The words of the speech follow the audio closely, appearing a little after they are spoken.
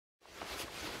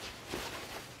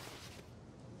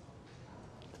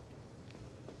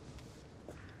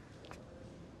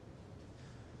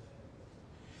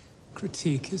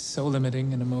critique is so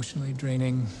limiting and emotionally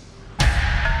draining.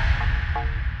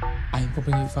 I'm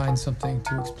hoping you find something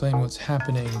to explain what's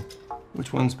happening.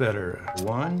 Which one's better,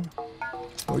 1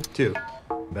 or 2?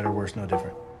 Better, worse, no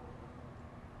different.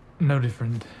 No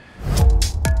different.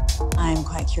 I'm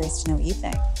quite curious to know what you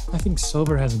think. I think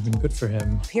sober hasn't been good for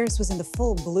him. Pierce was in the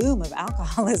full bloom of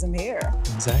alcoholism here.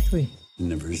 Exactly.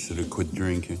 Never should have quit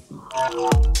drinking.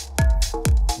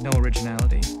 No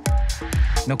originality.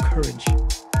 No courage.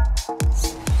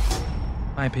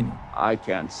 My opinion. I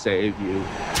can't save you.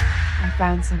 I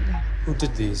found something. Who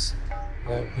did these?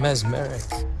 They're mesmeric.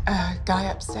 A guy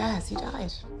upstairs, he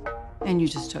died. And you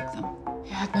just took them.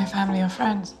 He had no family or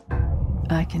friends.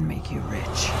 I can make you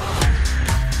rich.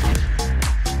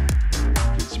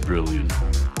 It's brilliant.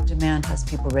 Demand has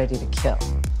people ready to kill.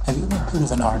 Have you ever heard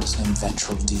of an artist named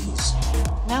Ventral D's?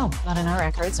 No, not in our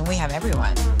records, and we have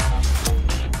everyone.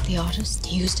 The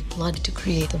artist used blood to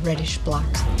create the reddish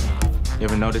blacks. You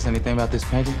ever notice anything about this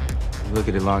painting? Look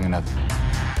at it long enough,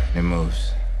 it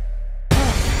moves.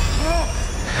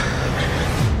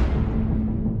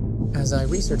 As I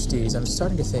research these, I'm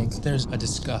starting to think there's a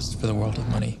disgust for the world of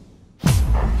money.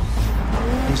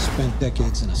 He spent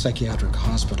decades in a psychiatric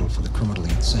hospital for the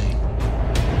criminally insane.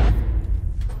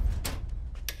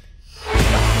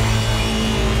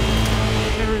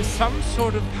 There is some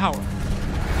sort of power.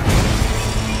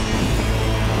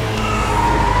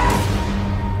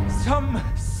 Some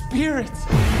spirit.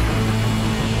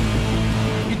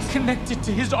 It's connected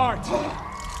to his art.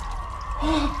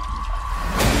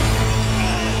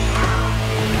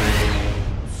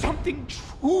 Something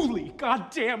truly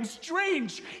goddamn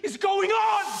strange is going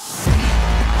on!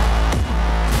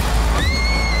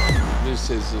 This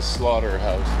is a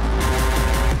slaughterhouse.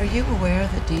 Are you aware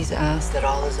that Dee's asked that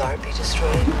all his art be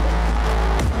destroyed?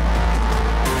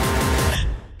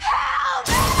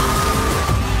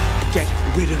 Get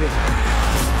rid of it.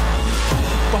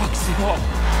 Box it all.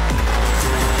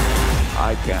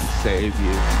 I can't save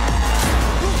you.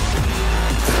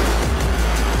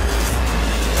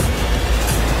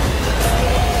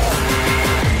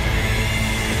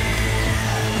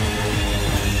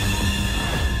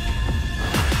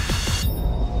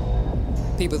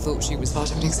 People thought she was part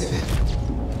of an exhibit.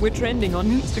 We're trending on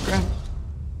Instagram.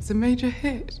 It's a major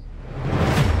hit.